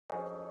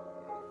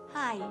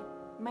Hi,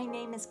 my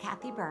name is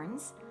Kathy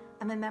Byrnes.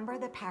 I'm a member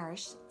of the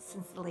parish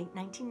since the late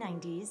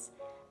 1990s,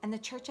 and the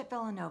church at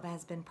Villanova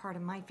has been part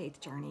of my faith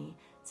journey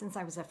since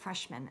I was a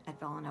freshman at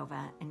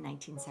Villanova in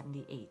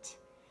 1978.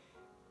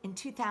 In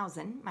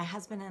 2000, my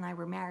husband and I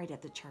were married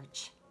at the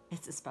church.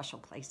 It's a special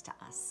place to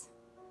us.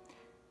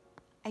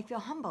 I feel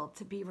humbled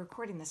to be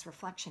recording this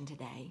reflection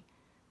today.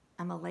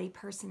 I'm a lay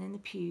person in the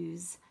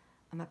pews.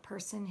 I'm a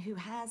person who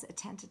has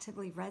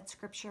attentively read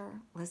scripture,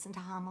 listened to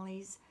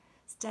homilies,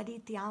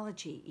 studied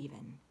theology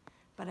even,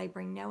 but I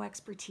bring no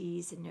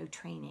expertise and no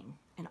training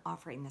in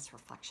offering this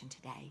reflection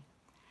today.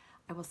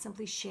 I will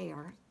simply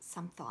share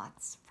some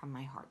thoughts from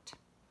my heart.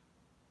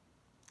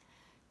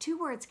 Two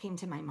words came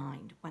to my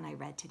mind when I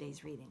read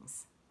today's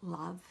readings: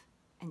 love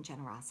and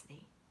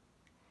generosity.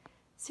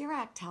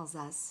 Sirach tells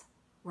us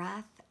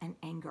wrath and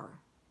anger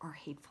are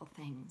hateful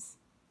things.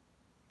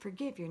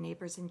 Forgive your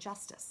neighbor's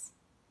injustice.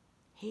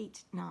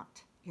 Hate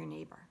not your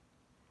neighbor.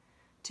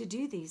 To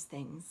do these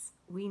things,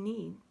 we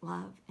need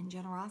love and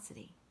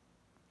generosity.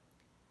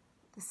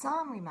 The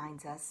psalm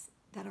reminds us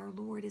that our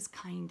Lord is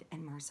kind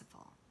and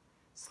merciful,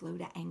 slow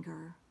to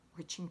anger,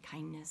 rich in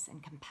kindness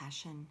and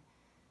compassion.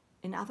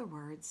 In other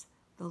words,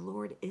 the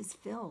Lord is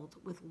filled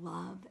with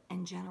love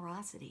and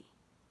generosity.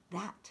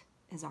 That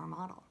is our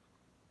model.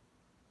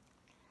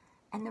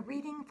 And the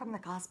reading from the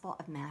Gospel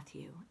of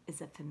Matthew is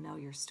a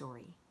familiar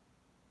story.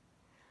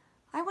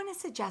 I want to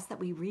suggest that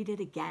we read it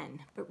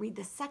again, but read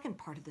the second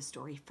part of the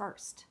story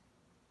first.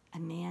 A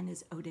man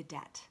is owed a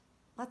debt.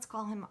 Let's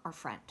call him our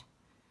friend.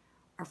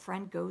 Our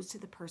friend goes to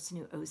the person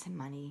who owes him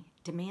money,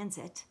 demands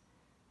it.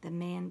 The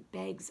man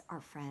begs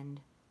our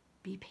friend,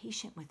 "Be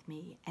patient with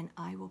me and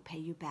I will pay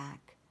you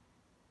back."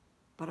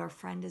 But our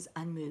friend is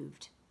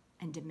unmoved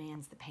and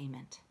demands the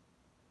payment.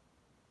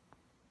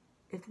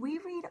 If we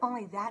read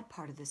only that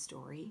part of the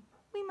story,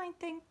 we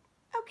might think,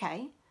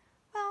 okay,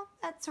 well,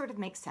 that sort of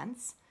makes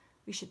sense.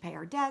 We should pay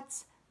our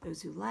debts.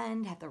 Those who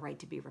lend have the right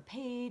to be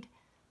repaid.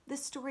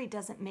 This story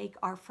doesn't make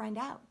our friend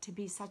out to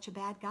be such a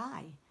bad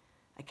guy.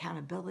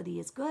 Accountability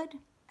is good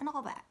and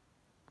all that.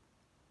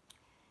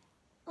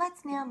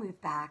 Let's now move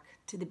back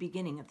to the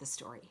beginning of the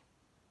story.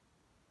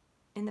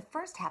 In the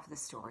first half of the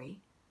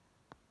story,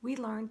 we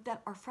learned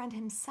that our friend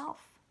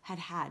himself had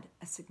had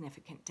a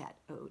significant debt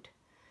owed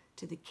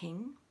to the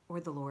king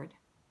or the Lord.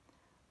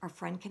 Our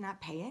friend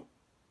cannot pay it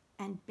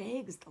and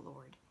begs the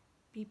Lord,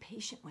 "Be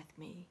patient with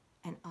me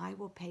and I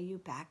will pay you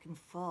back in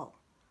full."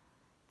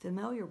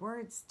 Familiar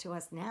words to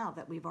us now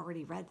that we've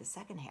already read the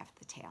second half of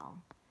the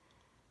tale.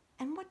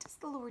 And what does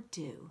the Lord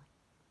do?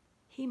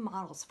 He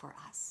models for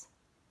us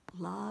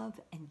love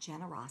and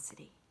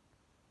generosity.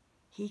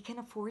 He can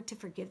afford to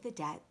forgive the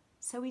debt,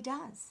 so he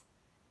does.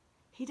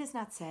 He does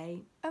not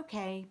say,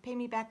 "Okay, pay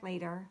me back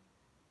later."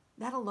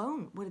 That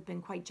alone would have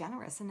been quite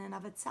generous in and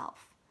of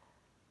itself.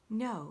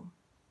 No,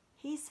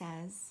 he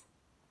says,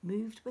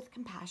 moved with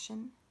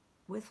compassion,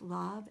 with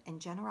love and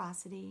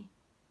generosity,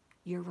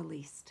 "You're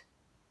released.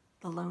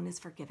 The loan is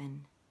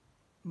forgiven.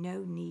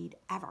 No need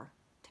ever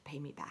to pay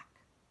me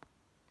back."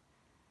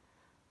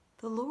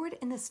 The Lord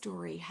in the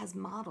story has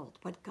modeled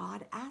what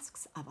God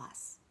asks of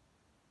us.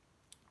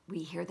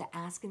 We hear the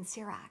ask in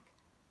Sirach,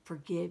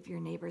 "Forgive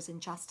your neighbor's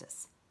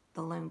injustice,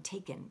 the loan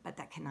taken but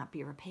that cannot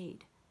be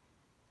repaid."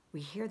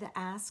 We hear the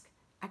ask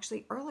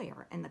actually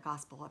earlier in the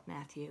Gospel of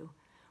Matthew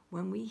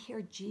when we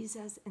hear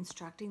Jesus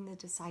instructing the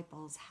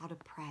disciples how to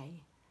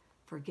pray,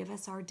 "Forgive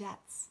us our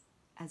debts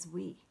as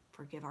we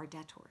forgive our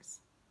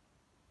debtors."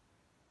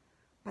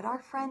 But our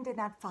friend did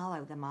not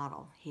follow the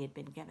model he had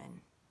been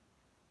given.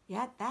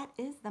 Yet that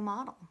is the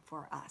model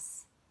for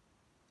us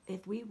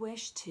if we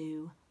wish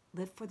to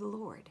live for the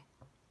Lord,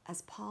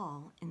 as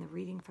Paul in the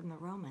reading from the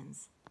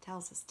Romans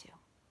tells us to.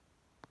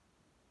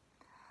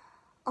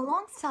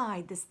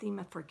 Alongside this theme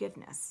of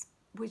forgiveness,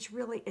 which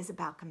really is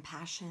about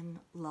compassion,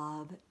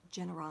 love,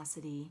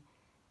 generosity,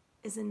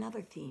 is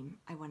another theme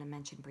I want to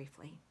mention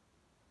briefly.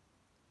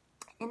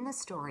 In the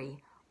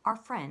story, our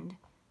friend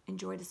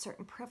enjoyed a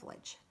certain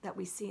privilege that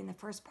we see in the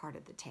first part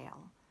of the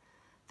tale,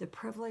 the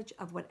privilege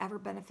of whatever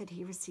benefit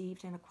he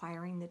received in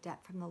acquiring the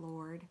debt from the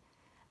Lord,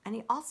 and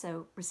he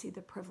also received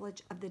the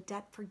privilege of the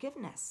debt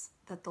forgiveness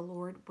that the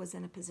Lord was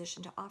in a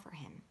position to offer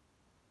him.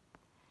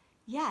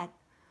 Yet,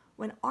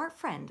 when our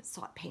friend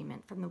sought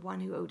payment from the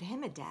one who owed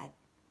him a debt,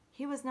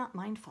 he was not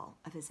mindful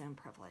of his own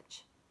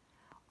privilege.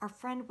 Our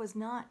friend was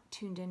not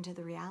tuned into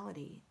the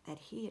reality that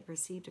he had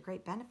received a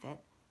great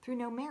benefit through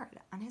no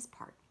merit on his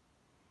part.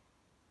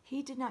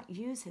 He did not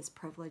use his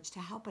privilege to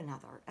help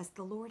another as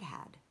the Lord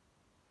had.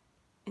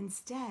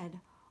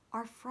 Instead,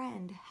 our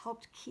friend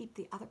helped keep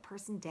the other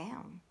person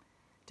down,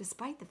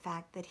 despite the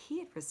fact that he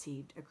had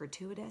received a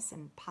gratuitous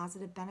and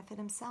positive benefit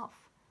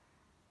himself.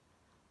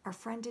 Our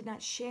friend did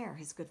not share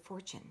his good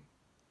fortune.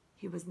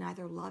 He was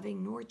neither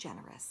loving nor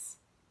generous.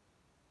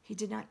 He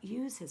did not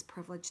use his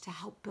privilege to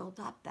help build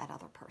up that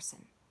other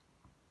person.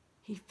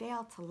 He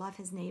failed to love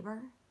his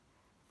neighbor,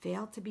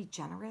 failed to be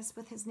generous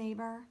with his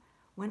neighbor,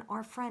 when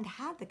our friend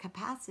had the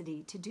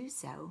capacity to do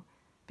so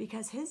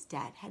because his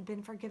debt had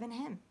been forgiven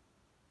him.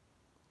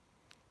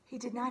 He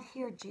did not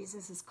hear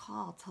Jesus'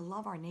 call to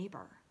love our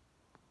neighbor,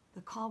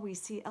 the call we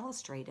see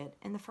illustrated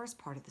in the first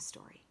part of the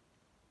story.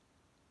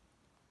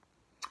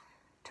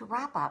 To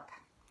wrap up,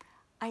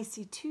 I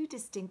see two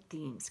distinct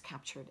themes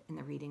captured in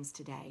the readings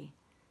today,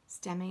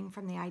 stemming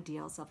from the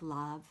ideals of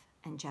love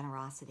and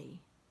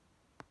generosity.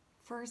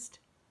 First,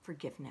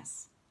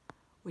 forgiveness,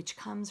 which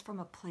comes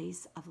from a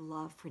place of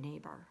love for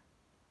neighbor,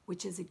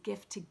 which is a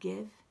gift to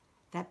give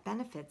that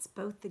benefits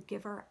both the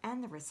giver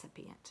and the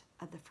recipient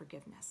of the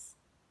forgiveness.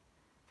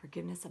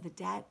 Forgiveness of a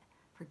debt,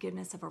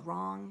 forgiveness of a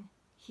wrong,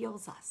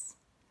 heals us.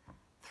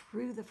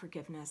 Through the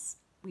forgiveness,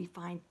 we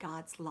find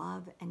God's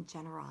love and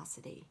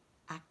generosity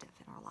active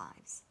in our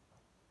lives.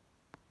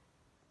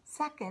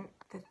 Second,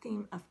 the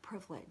theme of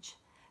privilege,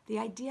 the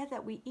idea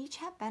that we each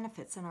have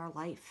benefits in our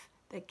life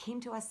that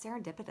came to us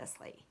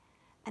serendipitously,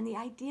 and the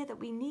idea that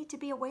we need to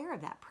be aware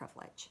of that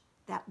privilege,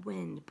 that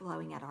wind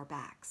blowing at our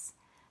backs,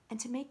 and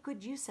to make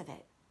good use of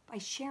it by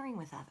sharing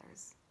with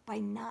others, by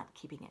not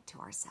keeping it to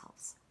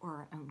ourselves or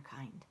our own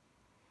kind.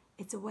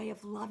 It's a way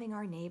of loving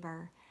our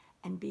neighbor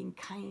and being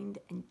kind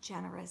and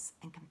generous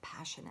and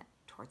compassionate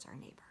towards our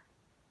neighbor.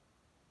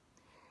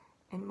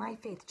 In my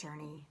faith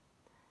journey,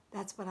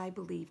 that's what I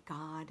believe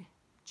God,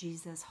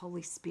 Jesus,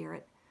 Holy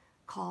Spirit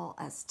call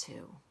us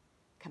to: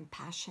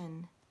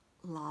 compassion,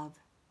 love,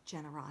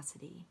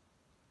 generosity,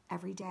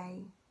 every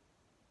day,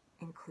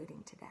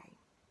 including today.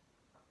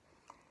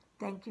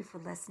 Thank you for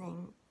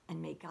listening,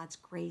 and may God's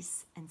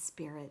grace and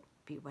spirit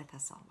be with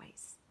us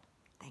always.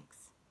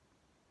 Thanks.